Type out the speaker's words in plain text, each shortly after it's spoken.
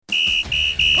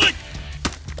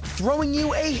throwing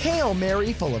you a Hail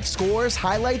Mary full of scores,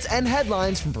 highlights, and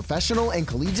headlines from professional and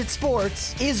collegiate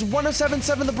sports, is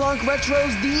 107.7 The Bronx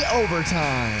Retro's The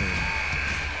Overtime.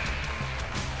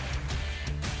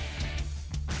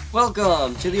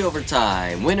 Welcome to The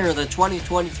Overtime, winner of the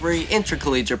 2023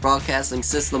 Intercollegiate Broadcasting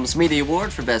Systems Media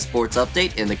Award for Best Sports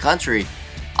Update in the country.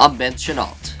 I'm Ben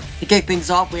Chenault. To kick things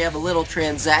off, we have a little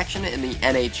transaction in the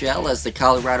NHL as the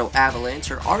Colorado Avalanche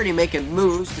are already making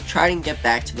moves to try and get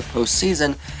back to the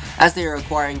postseason as they are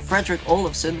acquiring Frederick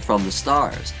Olofsson from the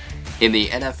Stars. In the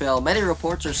NFL, many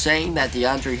reports are saying that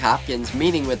DeAndre Hopkins'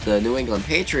 meeting with the New England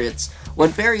Patriots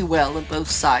went very well and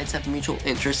both sides have mutual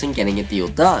interest in getting a deal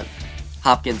done.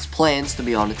 Hopkins plans to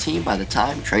be on the team by the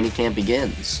time training camp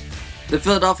begins. The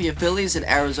Philadelphia Phillies and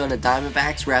Arizona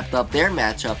Diamondbacks wrapped up their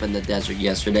matchup in the desert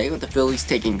yesterday with the Phillies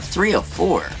taking 3 of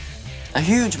 4. A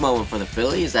huge moment for the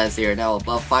Phillies as they are now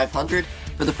above 500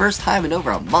 for the first time in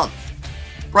over a month.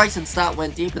 Bryson Stott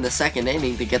went deep in the second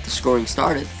inning to get the scoring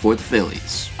started for the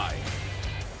Phillies.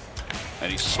 And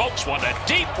he smokes one to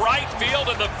deep right field,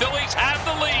 and the Phillies have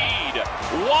the lead.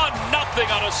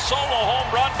 1-0 on a solo home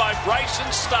run by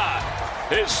Bryson Stott.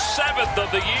 His 7th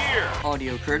of the year.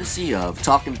 Audio courtesy of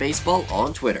Talkin' Baseball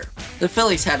on Twitter. The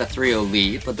Phillies had a 3-0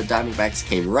 lead, but the Diamondbacks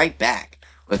came right back.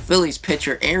 With Phillies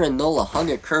pitcher Aaron Nola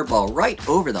hung a curveball right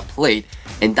over the plate,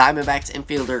 and Diamondbacks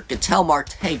infielder Ketel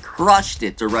Marte crushed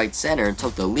it to right center and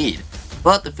took the lead.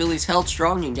 But the Phillies held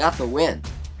strong and got the win.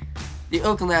 The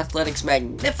Oakland Athletics'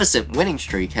 magnificent winning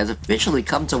streak has officially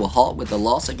come to a halt with the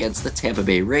loss against the Tampa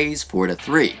Bay Rays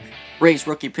 4-3. Rays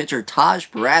rookie pitcher Taj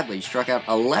Bradley struck out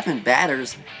 11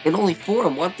 batters in only 4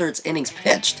 1/3 innings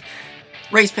pitched.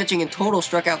 Rays pitching in total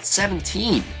struck out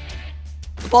 17.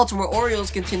 The Baltimore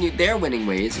Orioles continued their winning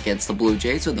ways against the Blue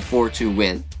Jays with a 4-2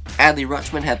 win. Adley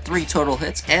Rutschman had 3 total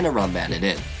hits and a run batted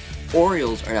in.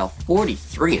 Orioles are now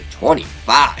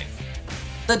 43-25.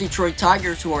 The Detroit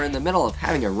Tigers, who are in the middle of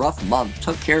having a rough month,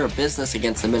 took care of business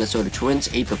against the Minnesota Twins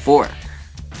 8-4.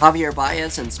 Javier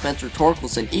Baez and Spencer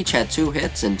Torkelson each had 2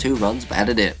 hits and 2 runs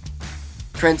batted in.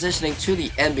 Transitioning to the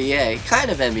NBA,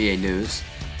 kind of NBA news.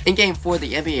 In Game 4 of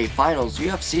the NBA Finals,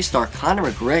 UFC star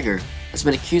Conor McGregor has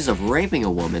been accused of raping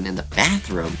a woman in the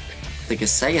bathroom at the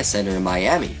Kaseya Center in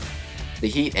Miami. The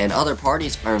Heat and other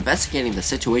parties are investigating the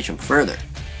situation further.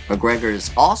 McGregor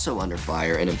is also under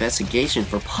fire in investigation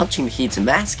for punching the Heat's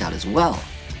mascot as well.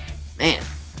 Man.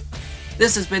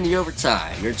 This has been The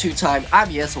Overtime, your 2-time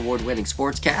IBS award-winning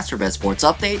sportscast for Best Sports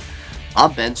Update.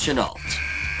 I'm Ben Chenault.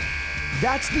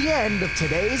 That's the end of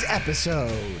today's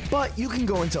episode. But you can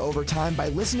go into overtime by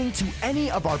listening to any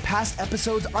of our past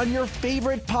episodes on your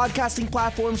favorite podcasting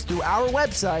platforms through our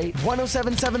website,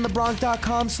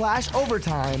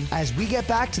 1077thebronx.com/overtime, as we get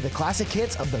back to the classic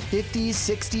hits of the 50s,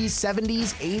 60s,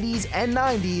 70s, 80s, and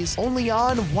 90s, only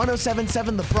on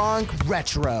 1077 The Bronx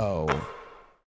Retro.